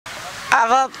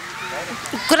अब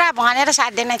कुरा भनेर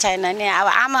साध्य नै छैन नि। अब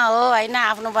आमा हो होइन,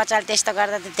 आफ्नो बच्चाले त्यस्तो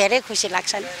गर्दा त धेरै खुसी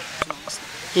लाग्छ नि।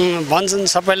 भन्छन्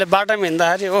सबैले बाटोमा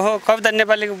हिँड्दाखेरि ओहो कविता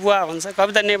नेपालीको बुवा भन्छ,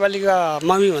 कविता नेपालीको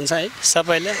मम्मी भन्छ है।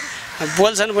 सबैले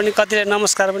बोल्छन् पनि, कतिले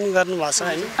नमस्कार पनि गर्नुभएको छ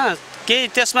होइन। केही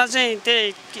त्यसमा चाहिँ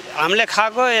त्यही हामीले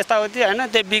खाएको यताउति होइन,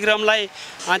 त्यो विक्रमलाई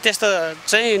त्यस्तो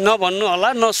चाहिँ नभन्नु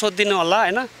होला, नसोधिदिनु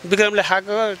होला होइन। विक्रमले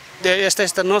खाएको यस्तो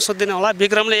यस्तो नसोधिदिनु होला।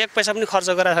 विक्रमले एक पैसा पनि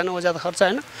खर्च गरेर छैन, ज्यादा खर्च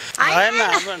होइन होइन।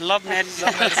 लभ म्यारेज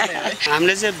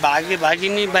हामीले चाहिँ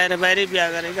भागिनी बाहिर बिहा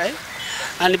गरेको है।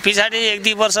 अनि पछाडि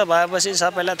 1-2 वर्ष भएपछि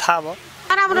सबैलाई थाहा भयो।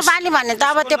 राम्रो बानी भन्ने त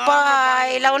अब त्यो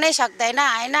पहिलाउनै सक्दैन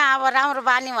होइन। अब राम्रो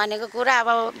बानी भनेको कुरा अब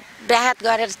ब्याहत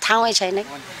गरेर ठाउँै छैन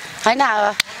होइन।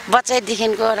 अब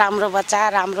बच्चैदेखिको राम्रो बच्चा,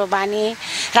 राम्रो बानी,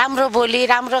 राम्रो बोली,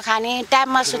 राम्रो खाने,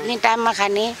 टाइममा सुत्ने, टाइममा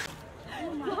खाने।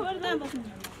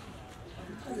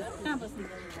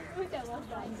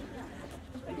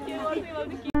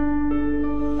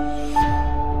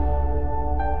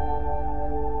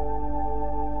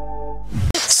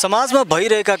 समाजमा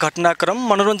भइरहेका घटनाक्रम,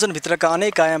 मनोरञ्जनभित्रका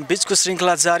अनेक आयाम बीचको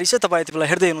श्रृङ्खला जारी छ। तपाईँ यति बेला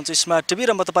हेर्दै हुनुहुन्छ स्मार्ट टिभी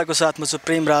र म तपाईँको साथमा छु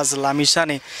प्रेम राज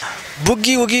लामिछाने।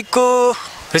 बुगी वुगीको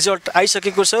रिजल्ट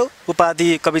आइसकेको छ।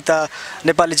 उपाधि कविता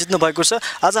नेपाली जित्नु भएको छ।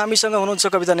 आज हामीसँग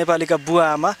हुनुहुन्छ कविता नेपालीका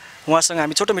बुवा आमा। उहाँसँग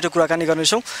हामी छोटो मिठो कुराकानी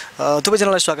गर्नेछौँ।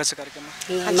 दुवैजनालाई स्वागत छ कार्यक्रममा।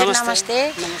 नमस्ते।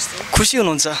 खुसी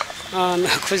हुनुहुन्छ?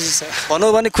 खुसी छ।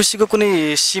 भनौँ भने खुसीको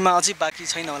कुनै सीमा अझै बाँकी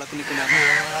छैन होला कुनै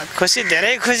कुरामा? खुसी,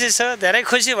 धेरै खुसी छ। धेरै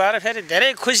खुसी भएर फेरि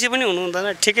धेरै खुसी पनि हुनु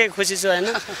हुँदैन। ठिकै खुसी छु होइन।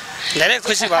 धेरै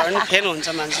खुसी भयो भने फेरि हुन्छ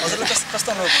मान्छे।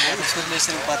 कस्तो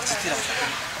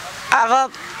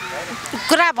अब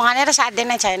कुरा भनेर साध्य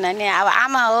नै छैन नि। अब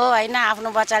आमा हो होइन,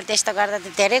 आफ्नो बच्चाले त्यस्तो गर्दा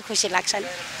त धेरै खुसी लाग्छ नि।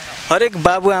 हरेक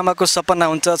बाबुआमाको सपना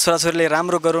हुन्छ छोराछोरीले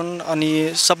राम्रो गरून्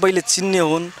अनि सबैले चिन्ने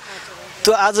हुन्।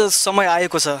 त्यो आज समय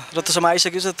आएको छ र त्यो समय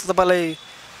आइसकेको छ। तपाईँलाई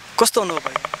कस्तो अनुभव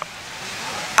भयो?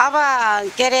 अब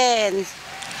के अरे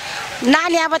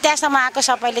नानी अब त्यहाँसम्म आएको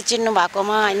सबैले चिन्नु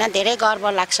भएकोमा होइन धेरै गर्व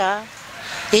लाग्छ।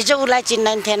 हिजो उसलाई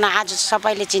चिन्दैन थिएन, आज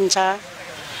सबैले चिन्छ,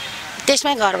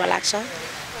 त्यसमै गर्व लाग्छ।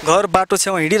 घर बाटो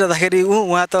छेउमा हिँडिरहँदाखेरि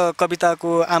उहाँ त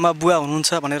कविताको आमा बुवा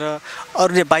हुनुहुन्छ भनेर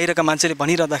अरूले बाहिरका मान्छेले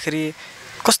भनिरहँदाखेरि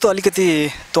कस्तो अलिकति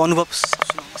त्यो अनुभव?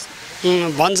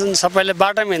 भन्छन् सबैले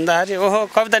बाटोमा हिँड्दाखेरि ओहो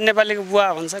कविता नेपालीको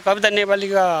बुवा भन्छ, कविता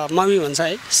नेपालीको मम्मी भन्छ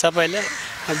है। सबैले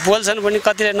बोल्छन् पनि,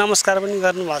 कतिले नमस्कार पनि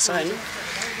गर्नुभएको छ होइन।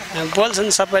 बोल्छन्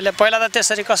सबैले। पहिला त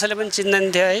त्यसरी कसैले पनि चिन्दैन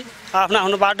थियो है। आफ्नो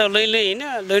आफ्नो बाटो लुइ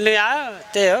हिँड्यो, आयो,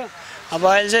 त्यही हो। अब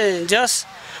अहिले चाहिँ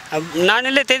जस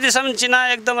नानीले त्यतिसम्म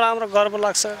चिना एकदम राम्रो गर्व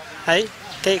लाग्छ है।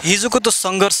 त्यही हिजोको त्यो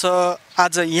सङ्घर्ष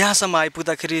आज यहाँसम्म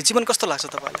आइपुग्दाखेरि जीवन कस्तो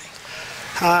लाग्छ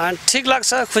तपाईँलाई? ठिक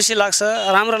लाग्छ, खुसी लाग्छ,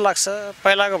 राम्रो लाग्छ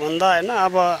पहिलाको भन्दा होइन।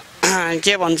 अब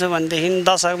के भन्छु भनेदेखि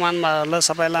दर्शकमान होला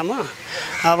सबैलाई म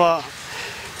अब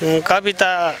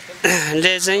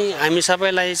कविताले चाहिँ हामी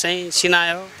सबैलाई चाहिँ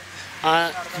चिनायो।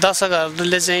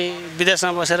 दर्शकहरूले चाहिँ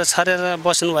विदेशमा बसेर छरेर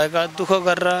बस्नुभएका, दुःख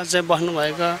गरेर चाहिँ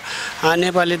बस्नुभएका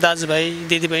नेपाली दाजुभाइ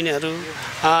दिदीबहिनीहरू,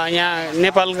 यहाँ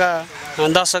नेपालका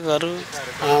दर्शकहरू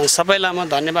सबैलाई म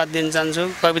धन्यवाद दिन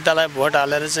चाहन्छु। कवितालाई भोट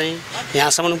हालेर चाहिँ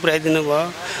यहाँसम्म पुर्याइदिनु भयो।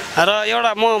 र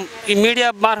एउटा म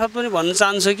मिडिया मार्फत पनि भन्न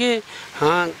चाहन्छु कि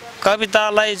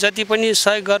कवितालाई जति पनि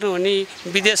सहयोग गर्नुहुने,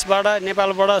 विदेशबाट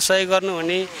नेपालबाट सहयोग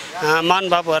गर्नुहुने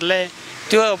महानुभावहरूले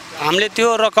त्यो हामीले त्यो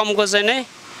रकमको चाहिँ नै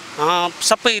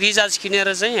सबै रिचार्ज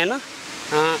किनेर चाहिँ होइन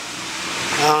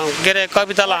के अरे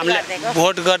कवितालाई हामीले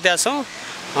भोट गरिदिएका छौँ।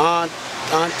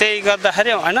 त्यही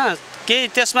गर्दाखेरि होइन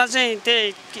केही त्यसमा चाहिँ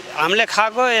त्यही हामीले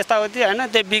खाएको यताउति होइन,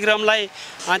 त्यो विक्रमलाई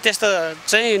त्यस्तो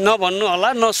चाहिँ नभन्नु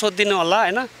होला, नसोधिदिनु होला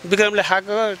होइन। विक्रमले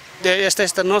खाएको यस्तो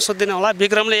यस्तो नसोधिदिनु होला।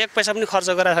 विक्रमले एक पैसा पनि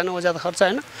खर्च गरेर छैन, ज्यादा खर्च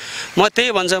होइन। म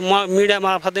त्यही भन्छु, म मिडिया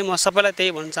मार्फतै म सबैलाई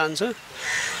त्यही भन्न चाहन्छु।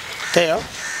 त्यही हो।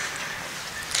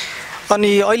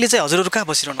 अनि अहिले चाहिँ हजुरहरू कहाँ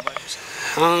बसिरहनु भएको छ?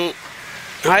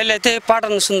 अहिले त्यही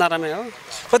पाटन सुन्दारामै हो।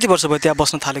 कति वर्ष भयो त्यहाँ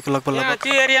बस्न थालेको? लगभग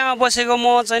त्यो एरियामा बसेको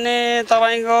म चाहिँ नि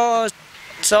तपाईँको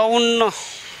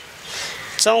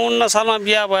 54 सालमा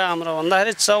बिहा भयो हाम्रो।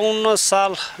 भन्दाखेरि 54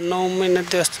 साल 9 महिना,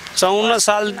 त्यो 54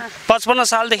 साल 55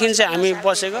 सालदेखि चाहिँ हामी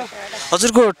बसेको।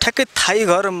 हजुरको ठ्याक्कै थाई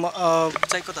घर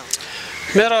चाहिँ कता हो?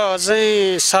 मेरो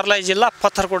चाहिँ सर्लाही जिल्ला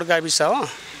पत्थरकोट गाविस हो।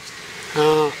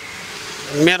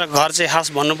 मेरो घर चाहिँ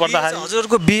खास भन्नुपर्दाखेरि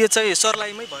हजुरको बिहे चाहिँ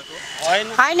सर्लाहीमै भएको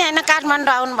होइन? होइन, काठमाडौँ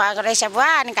आउनु भएको रहेछ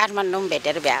बुवा, अनि काठमाडौँ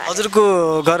भेटेर बिहा।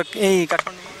 हजुरको घर यहीँ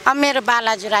काठमाडौँ? अब मेरो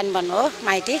बालाजु रानीवन हो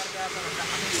माइती।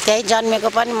 त्यही जन्मेको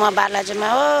पनि म बालाजुमा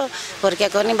हो,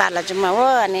 हुर्केको पनि बालाजुमा हो।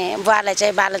 अनि बुवालाई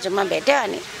चाहिँ बालाजुमा भेट्यो।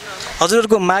 अनि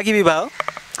हजुरहरूको माघी विवाह हो?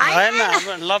 होइन,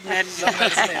 लभ म्यारेज।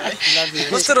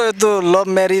 कस्तो रह्यो त्यो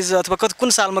लभ म्यारेज? अथवा कुन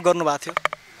सालमा गर्नुभएको थियो?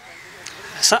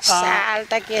 साल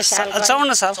त के साल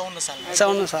 54 साल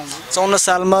 54 सालमा 54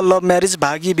 सालमा लभ म्यारेज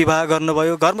भागी विवाह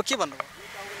गर्नुभयो। घरमा के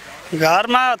भन्नुभयो?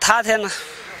 घरमा थाहा थिएन,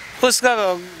 उसको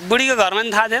बुढीको घरमा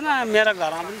पनि थाहा थिएन, मेरो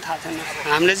घरमा पनि थाहा थिएन।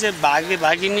 हामीले चाहिँ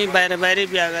भागिनी बाहिर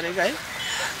बिहा गरेको है।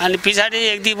 अनि पछाडि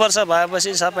 1-2 वर्ष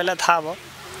भएपछि सबैलाई थाहा भयो।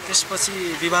 त्यसपछि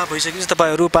विवाह भइसकेपछि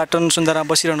तपाईँहरू पाटन सुन्दरमा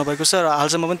बसिरहनु भएको छ र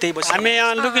हालसम्म पनि त्यही बसिरहनु? हामी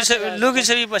यहाँ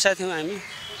लुकिसुकी बसेका थियौँ।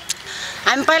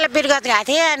 हामी पहिला वीरगञ्ज गएको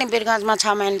थिएँ, अनि वीरगञ्जमा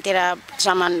 6 महिनातिर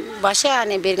सम्म बस्यो।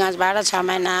 अनि वीरगञ्जबाट 6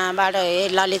 महिनाबाट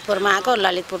ललितपुरमा आएको,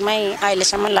 ललितपुरमै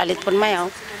अहिलेसम्म ललितपुरमै हौ।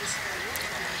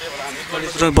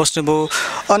 ललितपुरमा बस्नुभयो।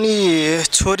 अनि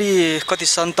छोरी कति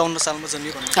 57 सालमा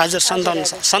जन्मियो भन्नु? हजुर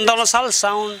 57 साल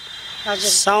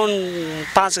साउन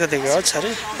 5 गतेको हो छोरी।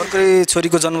 भर्खरै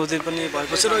छोरीको जन्मदिन पनि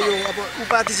भएको छ र यो अब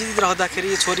उपाधि जित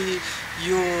रहँदाखेरि छोरी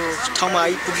यो ठाउँमा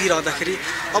आइपुगिरहँदाखेरि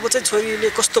अब चाहिँ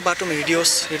छोरीले कस्तो बाटोमा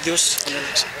हिँडियोस् भन्ने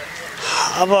लाग्छ?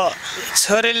 अब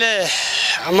छोरीले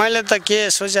मैले त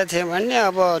के सोचेको थिएँ भने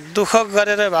अब दुःख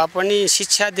गरेर भए पनि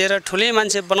शिक्षा दिएर ठुलै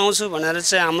मान्छे बनाउँछु भनेर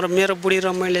चाहिँ मेरो बुढी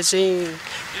र मैले चाहिँ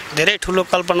धेरै ठुलो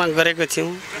कल्पना गरेको थियौँ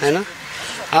हैन।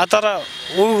 तर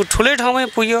ऊ ठुलै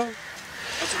ठाउँमै पुग्यो।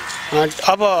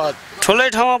 अब ठुलै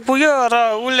ठाउँमा पुग्यो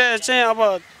र उसले चाहिँ अब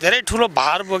धेरै ठुलो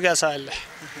भार बोकेको छ अहिले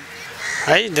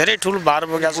है, धेरै ठुलो भार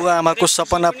बोकेको छ। बुवा आमाको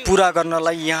सपना पुरा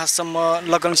गर्नलाई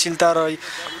यहाँसम्म लगनशीलता र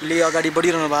ले अगाडि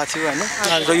बढिरहनु भएको थियो हैन,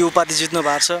 र यो उपाधि जित्नु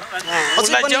भएको छ।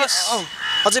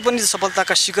 अझै पनि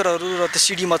सफलताका शिखरहरू र त्यो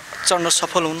सिडीमा चढ्न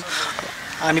सफल हुन्,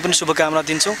 हामी पनि शुभकामना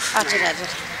दिन्छौँ।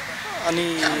 अनि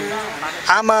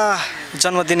आमा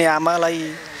जन्म दिने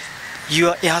आमालाई यो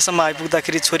यहाँसम्म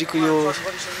आइपुग्दाखेरि छोरीको यो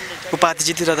उपाधि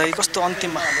जितिरहँदाखेरि कस्तो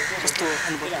अन्तिममा कस्तो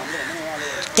अनुभव?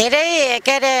 धेरै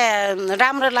के अरे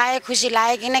राम्रो लाग्यो, खुसी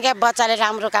लाग्यो, किनकि बच्चाले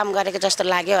राम्रो काम गरेको जस्तो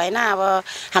लाग्यो होइन। अब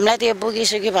हामीलाई त यो बुगी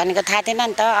सुगी भनेको थाहा थिएन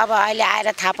नि त। अब अहिले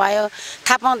आएर थाहा पायो,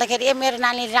 थाहा पाउँदाखेरि मेरो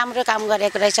नानीले राम्रो काम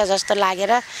गरेको रहेछ जस्तो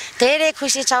लागेर धेरै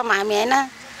खुसी छौँ हामी होइन,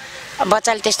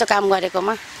 बच्चाले त्यस्तो काम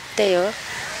गरेकोमा। त्यही हो।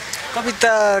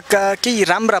 कविताका केही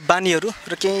राम्रा बानीहरू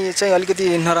र केही चाहिँ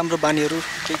अलिकति नराम्रो बानीहरू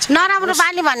केही? नराम्रो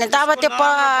बानी भन्ने त अब त्यो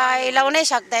पहिलाउनै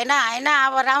सक्दैन होइन।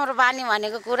 अब राम्रो बानी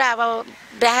भनेको कुरा अब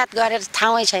बिहात गरेर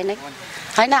ठाउँै छैन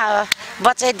होइन। अब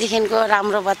बच्चैदेखिको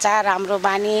राम्रो बच्चा, राम्रो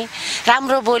बानी,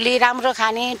 राम्रो बोली, राम्रो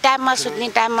खाने, टाइममा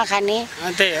सुत्ने, टाइममा खाने,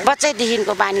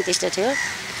 बच्चैदेखिको बानी त्यस्तो थियो।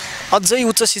 अझै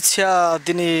उच्च शिक्षा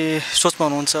दिने सोचमा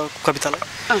हुनुहुन्छ कवितालाई?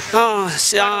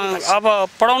 अब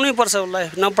पढाउनै पर्छ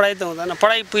उसलाई, नपढाइ त हुँदैन।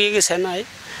 पढाइ पुगेकै छैन है।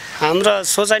 हाम्रो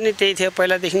सोचाइ नै त्यही थियो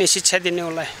पहिलादेखि नै, शिक्षा दिने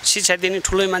उसलाई, शिक्षा दिने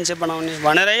ठुलै मान्छे बनाउने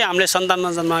भनेरै हामीले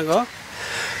सन्तानमा जन्माएको हो।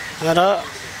 र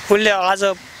उसले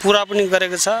आज पुरा पनि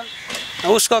गरेको छ।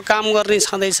 उसको काम गर्ने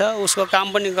छँदैछ, उसको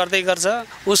काम पनि गर्दै गर्छ,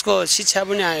 उसको शिक्षा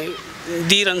पनि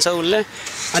दिइरहन्छ उसले।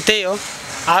 त्यही हो,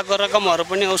 आएको रकमहरू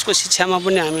पनि उसको शिक्षामा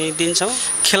पनि हामी दिन्छौँ।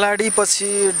 खेलाडी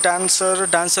पछि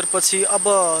डान्सर पछि अब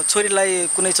छोरीलाई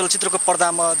कुनै चलचित्रको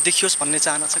पर्दामा देखियोस् भन्ने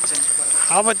चाहना छ कि छैन?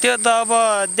 अब त्यो त अब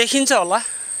देखिन्छ होला,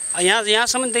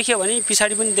 यहाँसम्म देखियो भने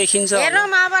पछाडि पनि देखिन्छ। हेरौँ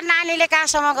अब नानीले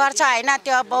कहाँसम्म गर्छ होइन,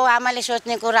 त्यो बाउ आमाले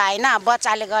सोच्ने कुरा होइन,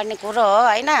 बच्चाले गर्ने कुरो हो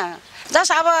होइन।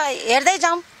 जस अब हेर्दै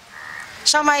जाउँ,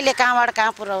 समयले कहाँबाट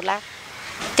कहाँ पुर्याउला,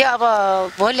 त्यो अब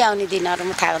भोलि आउने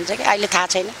दिनहरूमा थाहा हुन्छ कि अहिले थाहा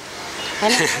छैन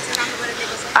होइन।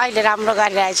 अहिले राम्रो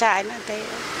गरिरहेछ होइन। त्यही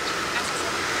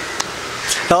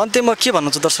र अन्त्यमा के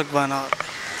भन्नुहुन्छ दर्शक भएन?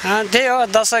 त्यही हो,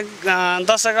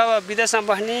 दर्शक अब विदेशमा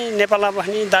बस्ने, नेपालमा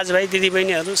बस्ने दाजुभाइ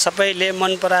दिदीबहिनीहरू सबैले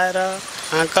मन पराएर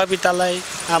कवितालाई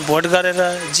भोट गरेर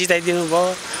जिताइदिनु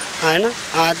भयो होइन।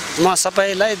 म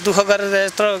सबैलाई दुःख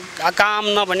गरेर यत्रो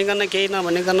काम नभनिकन केही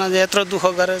नभनिकन यत्रो दुःख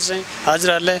गरेर चाहिँ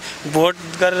हजुरहरूले भोट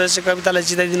गरेर चाहिँ कवितालाई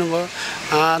जिताइदिनु भयो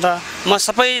र म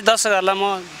सबै दर्शकहरूलाई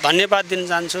म धन्यवाद दिन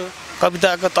चाहन्छु।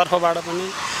 कविताको तर्फबाट पनि,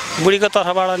 बुढीको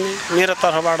तर्फबाट पनि, मेरो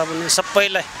तर्फबाट पनि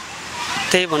सबैलाई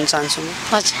त्यही भन्न चाहन्छु म।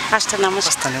 हजुर, हस्,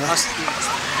 नमस्ते। धन्यवाद।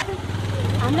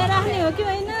 हामीले राख्ने हो कि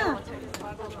होइन?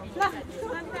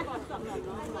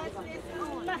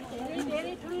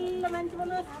 धेरै ठुलो मान्छे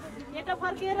बनाउनुहोस्, यता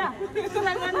फर्केर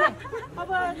कुरा गर्ने, अब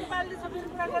नेपालले सबै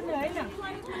कुरा गर्ने होइन।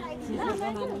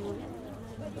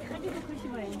 खुसी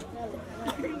भयो,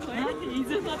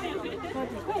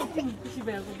 खुसी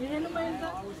भएको देखेन मैले त।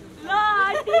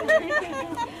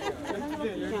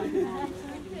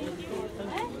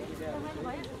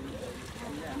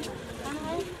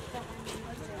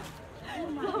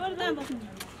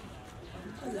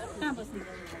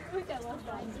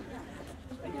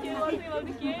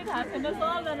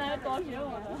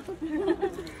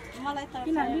 मलाई त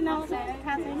किन आउँछ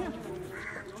थाहा छैन।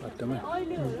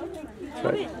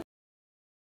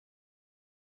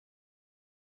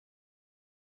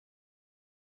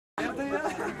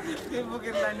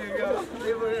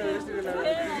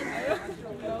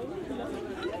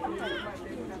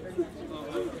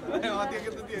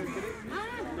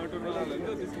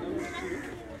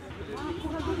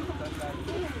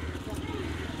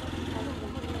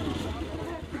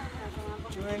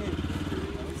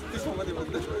 त्यसमा मात्रै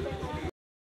भन्दा